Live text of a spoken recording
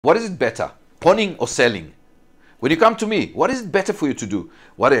What is it better, pawning or selling? When you come to me, what is it better for you to do?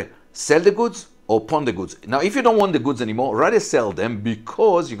 Sell the goods or pawn the goods? Now, if you don't want the goods anymore, rather sell them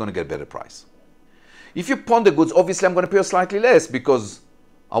because you're going to get a better price. If you pawn the goods, obviously I'm going to pay you slightly less because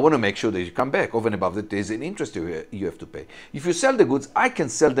I want to make sure that you come back. Over and above that, there's an interest you have to pay. If you sell the goods, I can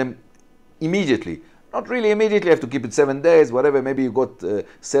sell them immediately. Not really immediately, you have to keep it 7 days, whatever. Maybe you got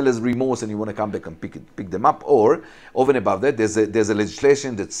seller's remorse and you want to come back and pick them up. Or, over and above that, there's a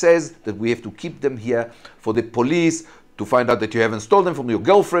legislation that says that we have to keep them here for the police to find out that you haven't stolen them from your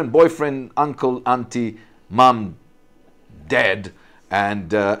girlfriend, boyfriend, uncle, auntie, mom, dad,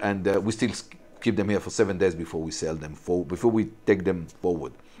 and we still keep them here for 7 days before we sell them, before we take them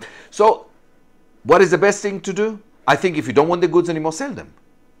forward. So, what is the best thing to do? I think if you don't want the goods anymore, sell them.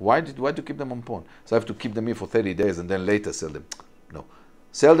 Why do you keep them on pawn? So I have to keep them here for 30 days and then later sell them. No.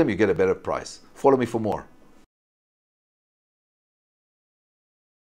 Sell them, you get a better price. Follow me for more.